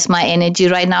can invest my energy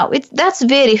right now. That's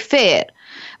very fair.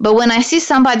 But when I see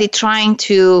somebody trying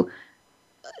to,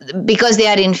 because they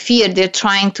are in fear, they're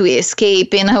trying to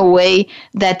escape in a way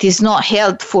that is not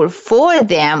helpful for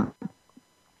them,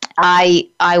 I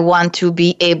want to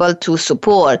be able to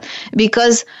support,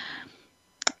 because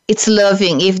it's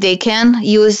loving. If they can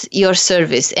use your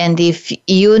service and if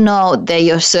you know that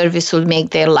your service will make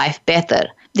their life better,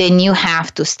 then you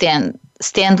have to stand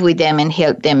with them and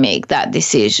help them make that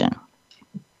decision.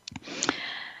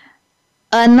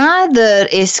 Another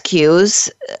excuse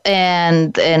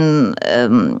and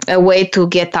a way to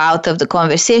get out of the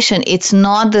conversation, it's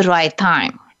not the right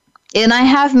time. And I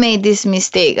have made this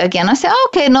mistake. Again, I say,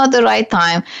 okay, not the right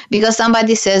time, because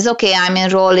somebody says, okay, I'm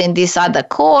enrolled in this other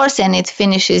course and it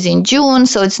finishes in June,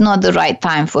 so it's not the right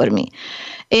time for me.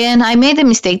 And I made a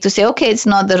mistake to say, okay, it's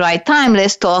not the right time,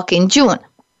 let's talk in June.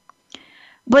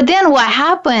 But then what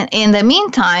happened in the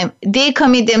meantime, they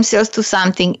commit themselves to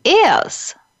something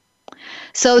else.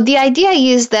 So the idea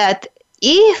is that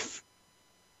if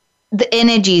the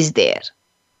energy is there,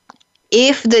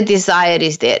 if the desire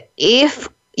is there, if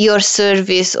your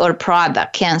service or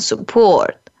product can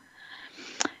support,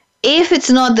 if it's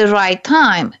not the right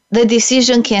time, the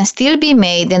decision can still be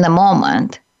made in the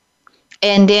moment,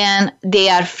 and then they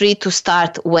are free to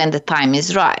start when the time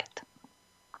is right.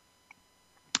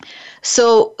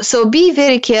 So be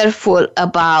very careful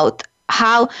about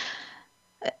how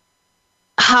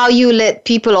you let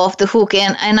people off the hook.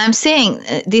 And I'm saying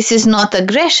this is not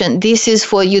aggression. This is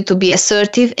for you to be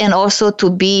assertive and also to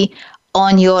be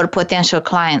on your potential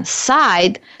client's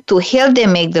side to help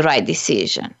them make the right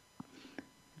decision.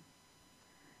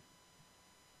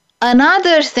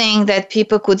 Another thing that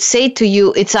people could say to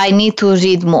you, it's I need to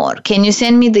read more. Can you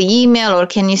send me the email or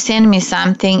can you send me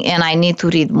something and I need to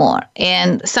read more?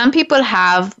 And some people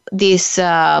have this,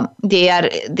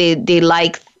 they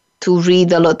like to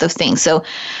read a lot of things. So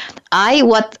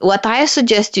what I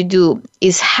suggest you do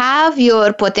is have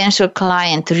your potential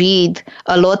client read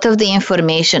a lot of the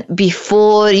information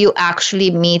before you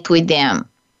actually meet with them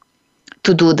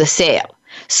to do the sale.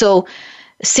 So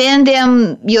send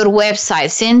them your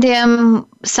website, send them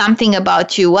something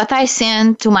about you. What I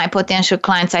send to my potential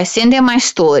clients, I send them my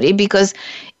story, because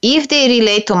if they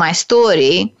relate to my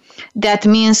story, that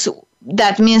means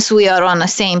we are on the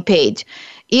same page.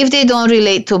 If they don't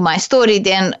relate to my story,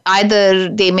 then either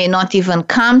they may not even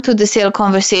come to the sale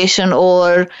conversation,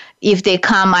 or if they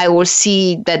come, I will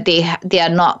see that they are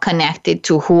not connected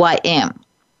to who I am.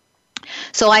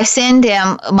 So I send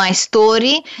them my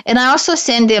story, and I also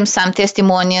send them some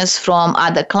testimonials from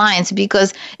other clients,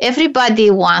 because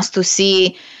everybody wants to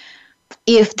see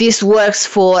if this works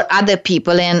for other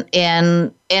people.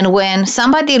 And when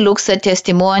somebody looks at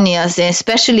testimonials,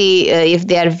 especially if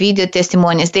they are video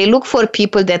testimonials, they look for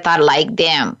people that are like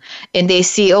them, and they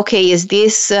see, okay, is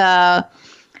this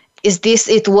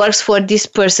it works for this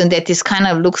person that is kind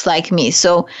of looks like me.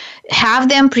 So have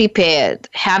them prepared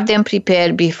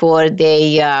before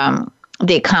they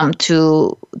come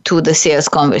to the sales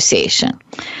conversation.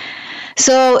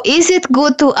 So is it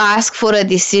good to ask for a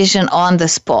decision on the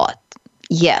spot?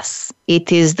 Yes,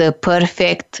 it is the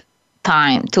perfect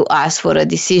time to ask for a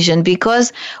decision,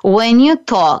 because when you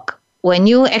talk, when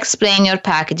you explain your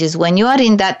packages, when you are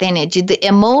in that energy, the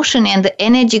emotion and the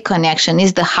energy connection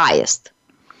is the highest.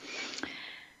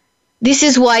 This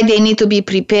is why they need to be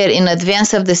prepared in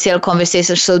advance of the sale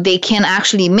conversation, so they can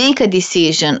actually make a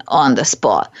decision on the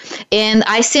spot. And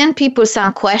I send people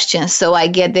some questions so I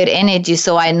get their energy,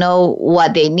 so I know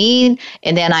what they need,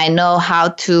 and then I know how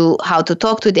to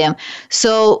talk to them.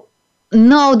 So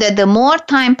know that the more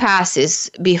time passes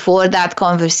before that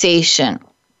conversation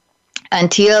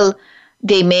until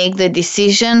they make the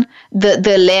decision,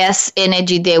 the less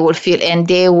energy they will feel, and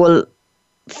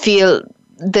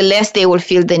the less they will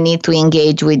feel the need to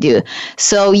engage with you.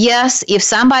 So yes, if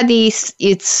somebody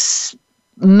it's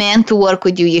meant to work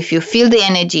with you, if you feel the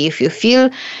energy, if you feel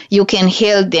you can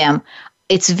help them,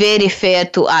 it's very fair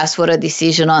to ask for a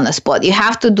decision on the spot. You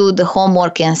have to do the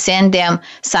homework and send them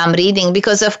some reading,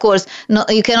 because of course, no,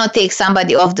 you cannot take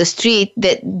somebody off the street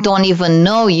that don't even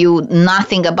know you,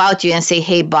 nothing about you, and say,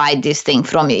 hey, buy this thing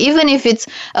from you. Even if it's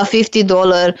a $50,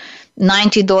 $90,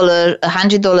 $100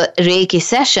 Reiki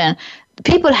session,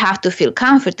 people have to feel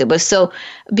comfortable. So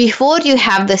before you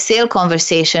have the sale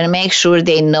conversation, make sure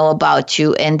they know about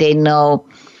you and they know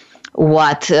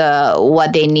what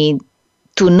they need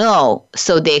to know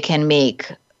so they can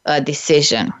make a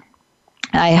decision.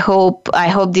 I hope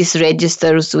this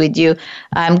registers with you.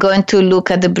 I'm going to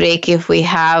look at the break if we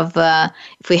have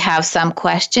some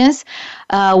questions.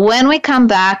 When we come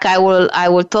back, I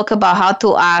will talk about how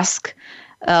to ask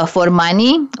for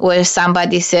money, where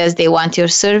somebody says they want your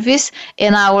service.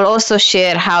 And I will also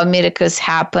share how miracles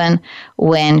happen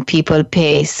when people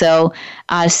pay. So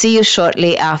I'll see you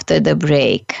shortly after the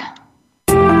break.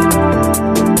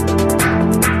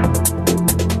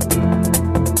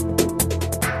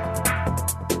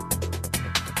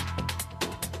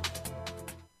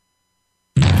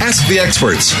 Ask the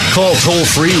experts. Call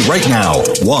toll-free right now,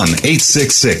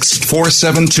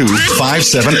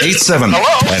 1-866-472-5787.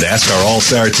 And ask our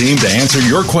All-Star team to answer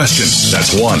your question.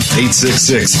 That's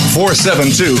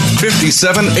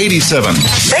 1-866-472-5787.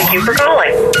 Thank you for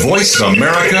calling.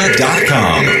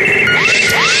 VoiceAmerica.com.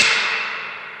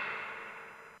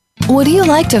 Would you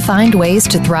like to find ways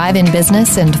to thrive in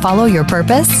business and follow your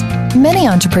purpose? Many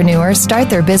entrepreneurs start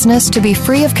their business to be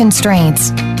free of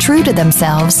constraints, true to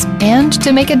themselves, and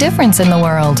to make a difference in the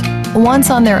world. Once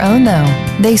on their own, though,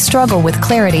 they struggle with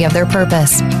clarity of their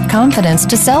purpose, confidence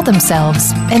to sell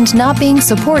themselves, and not being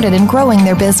supported in growing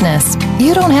their business.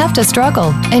 You don't have to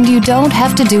struggle, and you don't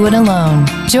have to do it alone.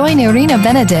 Join Irina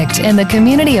Benedict and the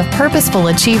community of purposeful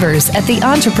achievers at the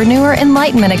Entrepreneur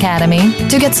Enlightenment Academy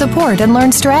to get support and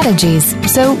learn strategies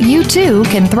so you too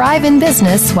can thrive in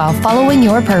business while following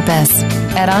your purpose.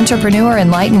 At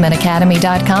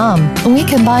EntrepreneurEnlightenmentAcademy.com, we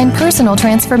combine personal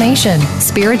transformation,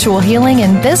 spiritual healing,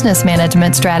 and business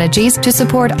management strategies to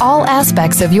support all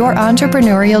aspects of your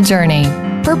entrepreneurial journey.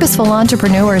 Purposeful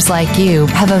entrepreneurs like you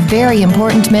have a very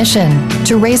important mission: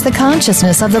 to raise the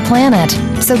consciousness of the planet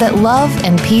so that love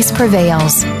and peace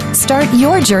prevails. Start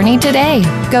your journey today.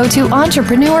 Go to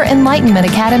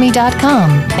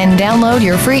EntrepreneurEnlightenmentAcademy.com and download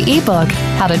your free ebook,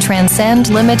 How to Transcend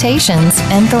Limitations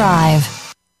and Thrive.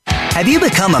 Have you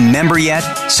become a member yet?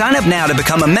 Sign up now to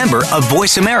become a member of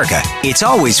Voice America. It's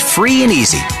always free and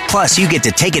easy. Plus, you get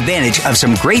to take advantage of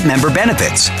some great member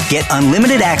benefits. Get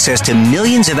unlimited access to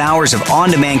millions of hours of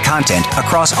on-demand content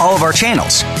across all of our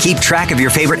channels. Keep track of your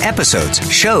favorite episodes,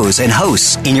 shows, and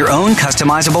hosts in your own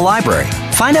customizable library.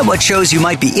 Find out what shows you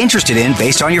might be interested in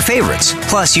based on your favorites.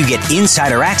 Plus, you get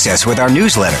insider access with our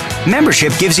newsletter.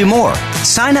 Membership gives you more.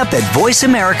 Sign up at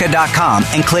voiceamerica.com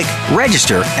and click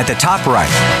register at the top right.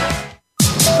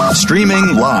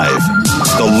 Streaming live,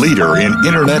 the leader in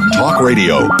Internet talk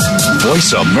radio,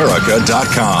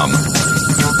 voiceamerica.com.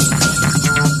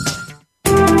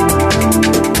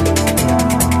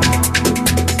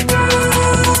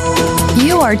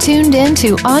 You are tuned in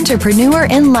to Entrepreneur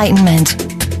Enlightenment.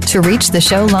 To reach the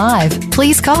show live,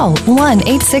 please call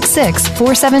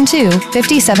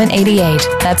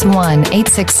 1-866-472-5788. That's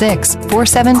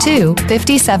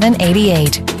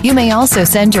 1-866-472-5788. You may also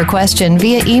send your question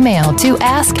via email to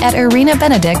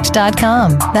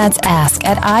ask@irinabenedict.com. That's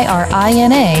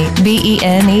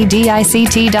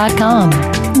ask@irinabenedict.com.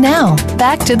 Now,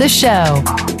 back to the show.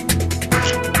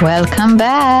 Welcome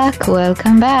back.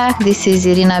 This is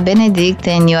Irina Benedict,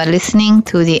 and you are listening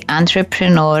to the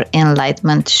Entrepreneur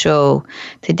Enlightenment Show.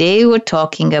 Today we're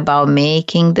talking about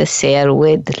making the sale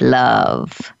with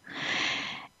love.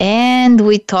 And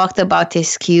we talked about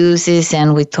excuses,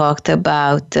 and we talked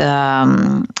about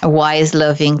why is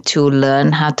loving to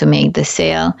learn how to make the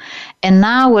sale. And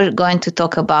now we're going to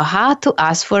talk about how to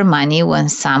ask for money when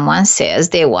someone says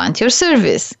they want your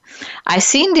service. I've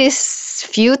seen this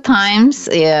few times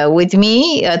with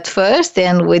me at first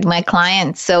and with my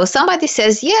clients. So somebody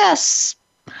says, yes,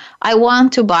 I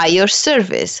want to buy your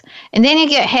service. And then you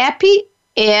get happy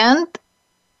and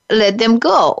let them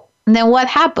go. And then what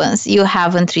happens? You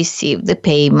haven't received the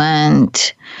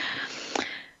payment.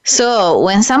 So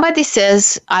when somebody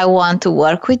says, I want to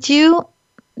work with you,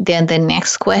 then the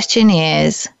next question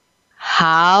is,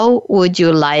 how would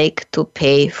you like to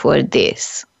pay for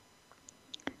this?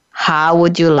 How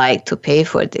would you like to pay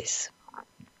for this?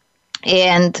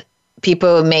 And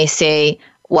people may say,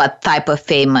 what type of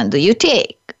payment do you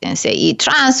take? And say,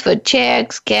 e-transfer,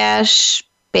 checks, cash,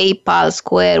 PayPal,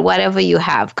 Square, whatever you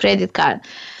have, credit card.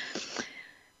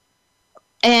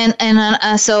 And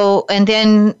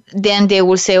then they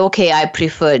will say, okay, I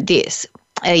prefer this.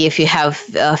 If you have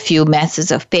a few methods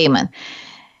of payment.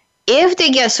 If they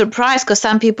get surprised, because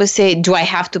some people say, do I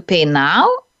have to pay now?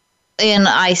 And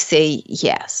I say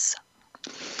yes.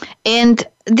 And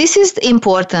this is the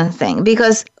important thing,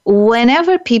 because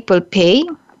whenever people pay,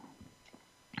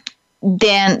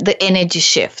 then the energy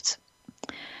shifts.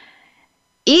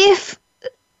 If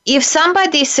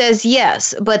somebody says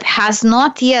yes, but has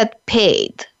not yet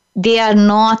paid, they are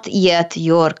not yet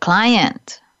your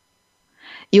client.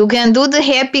 You can do the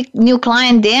happy new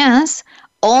client dance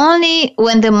only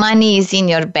when the money is in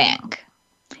your bank.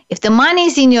 If the money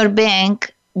is in your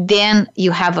bank, then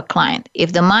you have a client.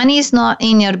 If the money is not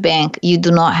in your bank, you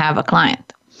do not have a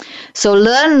client. So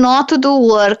learn not to do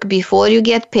work before you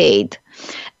get paid.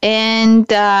 And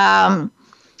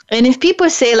if people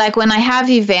say, like when I have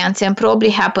events, and probably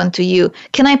happen to you,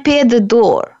 can I pay at the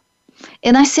door?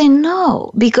 And I say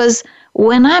no, because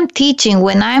when I'm teaching,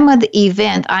 when I'm at the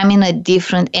event, I'm in a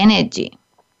different energy.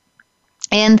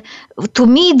 And to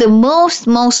me, the most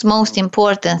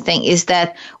important thing is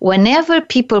that whenever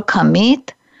people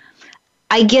commit,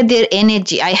 I get their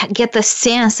energy. I get a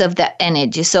sense of that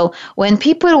energy. So when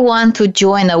people want to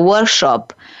join a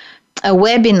workshop, a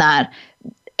webinar,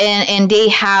 and they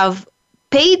have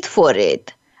paid for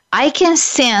it, I can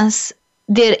sense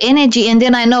their energy, and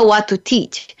then I know what to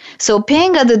teach. So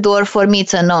paying at the door for me,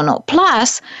 it's a no-no.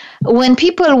 Plus, when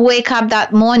people wake up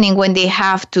that morning, when they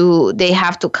have to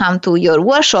come to your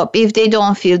workshop, if they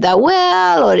don't feel that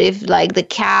well, or if like the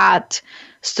cat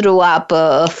threw up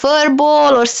a fur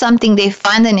ball or something, they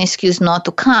find an excuse not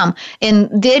to come. And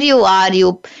there you are,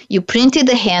 you printed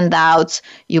the handouts,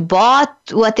 you bought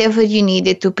whatever you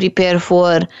needed to prepare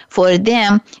for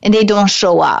them, and they don't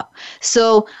show up.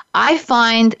 So I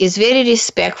find it's very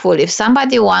respectful. If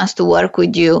somebody wants to work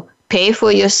with you, pay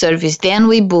for your service, then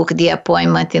we book the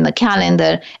appointment in the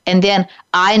calendar, and then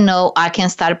I know I can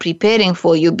start preparing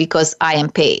for you because I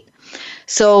am paid.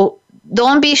 So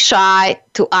don't be shy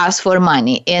to ask for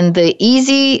money. And the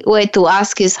easy way to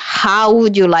ask is, how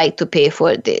would you like to pay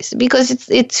for this? Because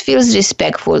it feels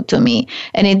respectful to me,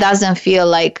 and it doesn't feel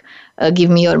like give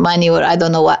me your money, or I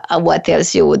don't know what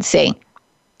else you would say.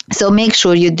 So make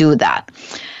sure you do that.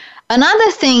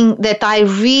 Another thing that I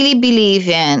really believe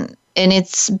in, and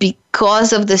it's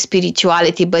because of the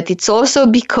spirituality, but it's also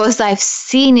because I've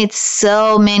seen it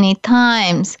so many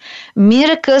times.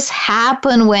 Miracles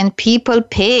happen when people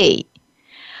pay.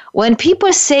 When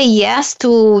people say yes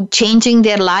to changing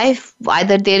their life,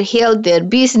 either their health, their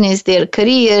business, their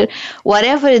career,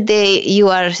 whatever you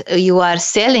are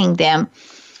selling them,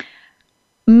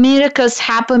 miracles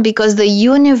happen because the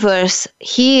universe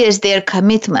hears their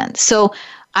commitment. So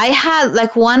I had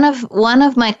like one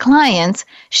of my clients,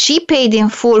 she paid in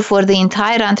full for the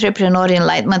entire Entrepreneur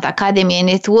Enlightenment Academy, and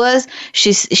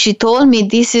she told me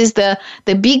this is the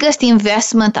biggest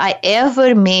investment I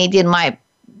ever made in my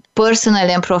personal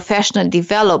and professional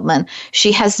development.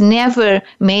 She has never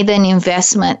made an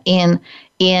investment in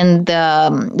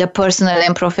the personal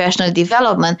and professional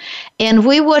development. And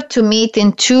we were to meet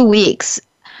in 2 weeks.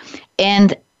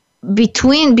 And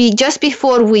just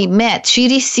before we met, she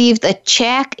received a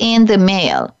check in the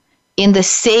mail in the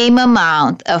same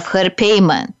amount of her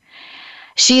payment.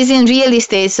 She's in real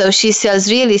estate, so she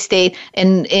sells real estate,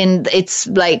 and it's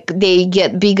like they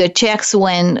get bigger checks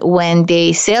when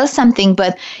they sell something.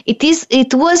 But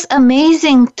it was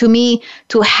amazing to me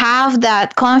to have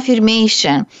that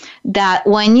confirmation that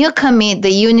when you commit,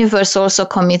 the universe also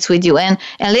commits with you. And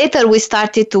later we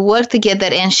started to work together,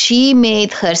 and she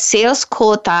made her sales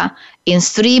quota in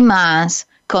 3 months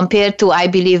compared to, I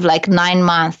believe, like 9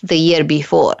 months the year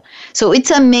before. So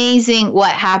it's amazing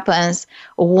what happens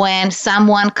when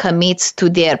someone commits to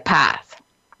their path.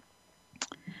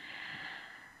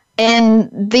 And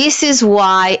this is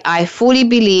why I fully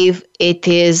believe it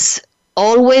is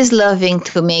always loving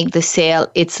to make the sale.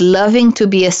 It's loving to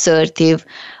be assertive.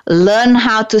 Learn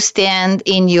how to stand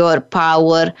in your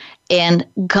power and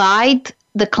guide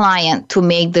the client to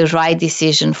make the right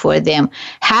decision for them.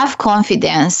 Have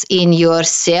confidence in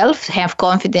yourself, have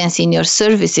confidence in your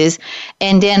services,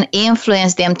 and then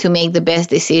influence them to make the best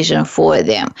decision for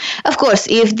them. Of course,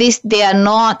 if they are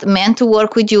not meant to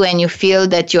work with you and you feel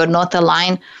that you're not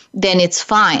aligned, then it's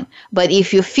fine. But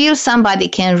if you feel somebody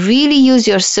can really use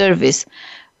your service,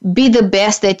 be the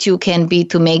best that you can be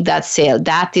to make that sale.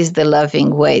 That is the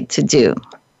loving way to do.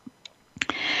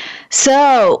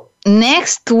 So,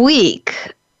 next week,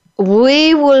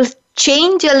 we will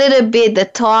change a little bit the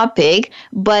topic,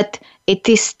 but it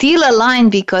is still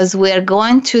aligned because we're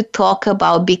going to talk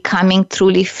about becoming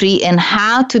truly free and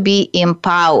how to be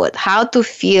empowered, how to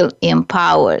feel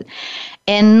empowered.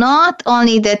 And not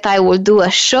only that I will do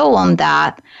a show on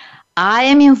that, I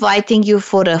am inviting you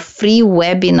for a free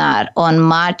webinar on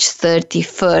March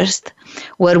 31st,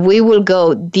 where we will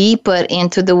go deeper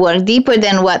into the work, deeper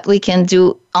than what we can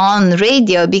do on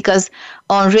radio, because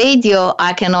on radio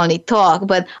I can only talk,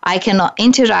 but I cannot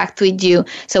interact with you.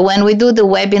 So when we do the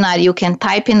webinar, you can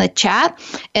type in the chat,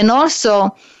 and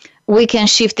also we can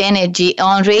shift energy.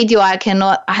 On radio, I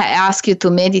cannot ask you to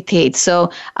meditate.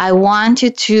 So I want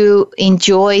you to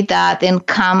enjoy that and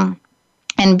come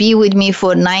and be with me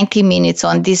for 90 minutes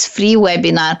on this free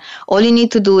webinar. All you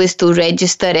need to do is to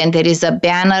register, and there is a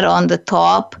banner on the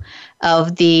top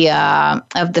of the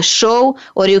show,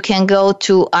 or you can go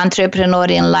to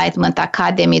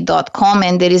entrepreneurenlightenmentacademy.com,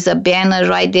 and there is a banner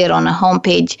right there on the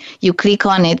homepage. You click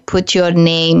on it, put your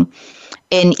name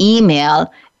and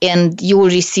email, and you will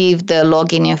receive the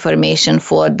login information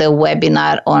for the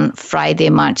webinar on Friday,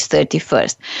 March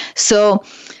 31st. So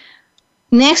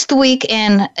next week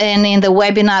and in the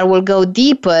webinar, we'll go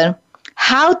deeper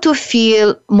how to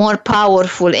feel more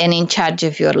powerful and in charge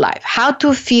of your life, how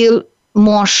to feel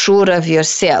more sure of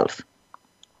yourself.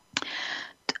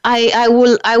 I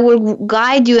will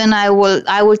guide you, and I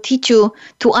will teach you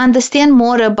to understand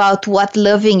more about what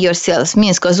loving yourself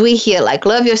means, because we hear like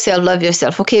love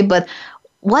yourself. Okay, but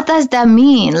what does that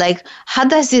mean? Like, how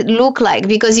does it look like?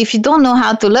 Because if you don't know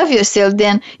how to love yourself,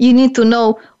 then you need to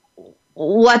know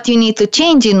what you need to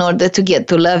change in order to get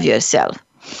to love yourself.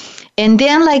 And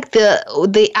then like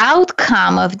the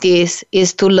outcome of this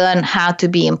is to learn how to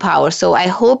be empowered. So I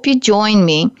hope you join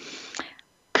me.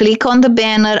 Click on the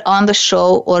banner on the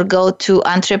show, or go to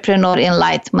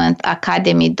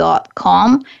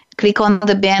entrepreneurenlightenmentacademy.com. Click on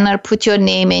the banner, put your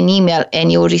name and email,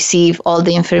 and you'll receive all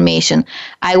the information.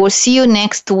 I will see you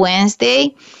next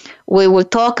Wednesday. We will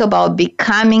talk about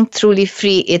becoming truly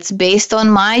free. It's based on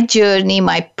my journey,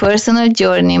 my personal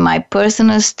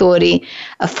story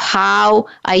of how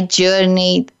I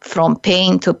journeyed from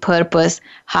pain to purpose,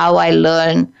 how I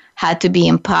learned how to be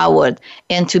empowered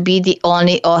and to be the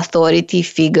only authority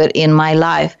figure in my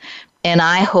life. And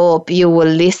I hope you will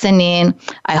listen in.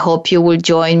 I hope you will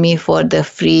join me for the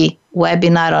free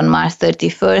webinar on March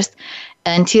 31st.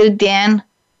 Until then,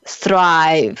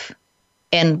 thrive,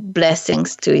 and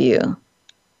blessings to you.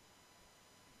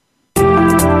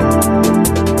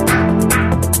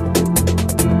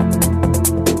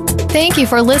 Thank you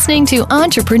for listening to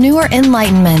Entrepreneur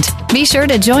Enlightenment. Be sure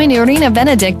to join Irina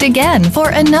Benedict again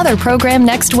for another program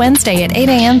next Wednesday at 8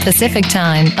 a.m. Pacific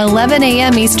Time, 11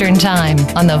 a.m. Eastern Time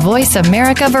on the Voice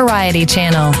America Variety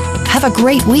Channel. Have a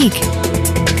great week.